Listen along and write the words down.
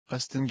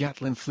Justin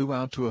Gatlin flew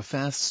out to a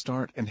fast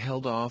start and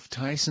held off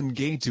Tyson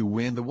Gay to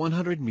win the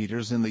 100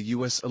 meters in the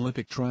U.S.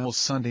 Olympic trials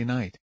Sunday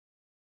night.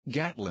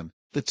 Gatlin,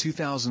 the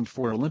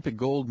 2004 Olympic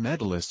gold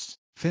medalist,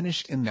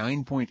 finished in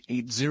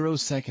 9.80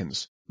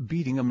 seconds,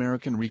 beating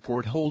American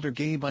record holder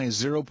Gay by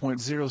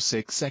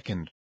 0.06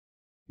 seconds.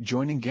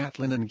 Joining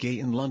Gatlin and Gay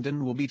in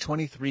London will be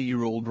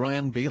 23-year-old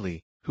Ryan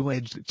Bailey, who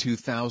edged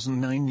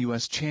 2009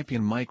 U.S.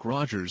 champion Mike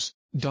Rogers,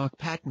 Doc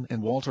Patton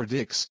and Walter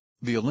Dix,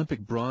 the Olympic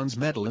bronze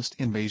medalist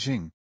in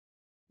Beijing.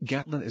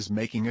 Gatlin is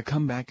making a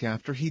comeback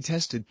after he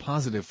tested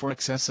positive for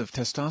excessive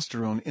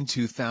testosterone in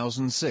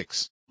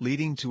 2006,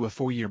 leading to a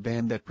 4-year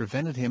ban that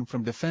prevented him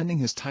from defending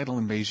his title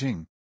in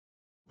Beijing.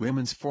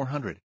 Women's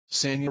 400,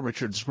 Sanya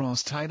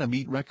Richards-Ross tied a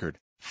meet record,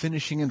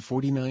 finishing in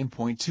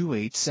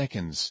 49.28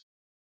 seconds.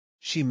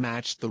 She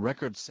matched the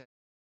record set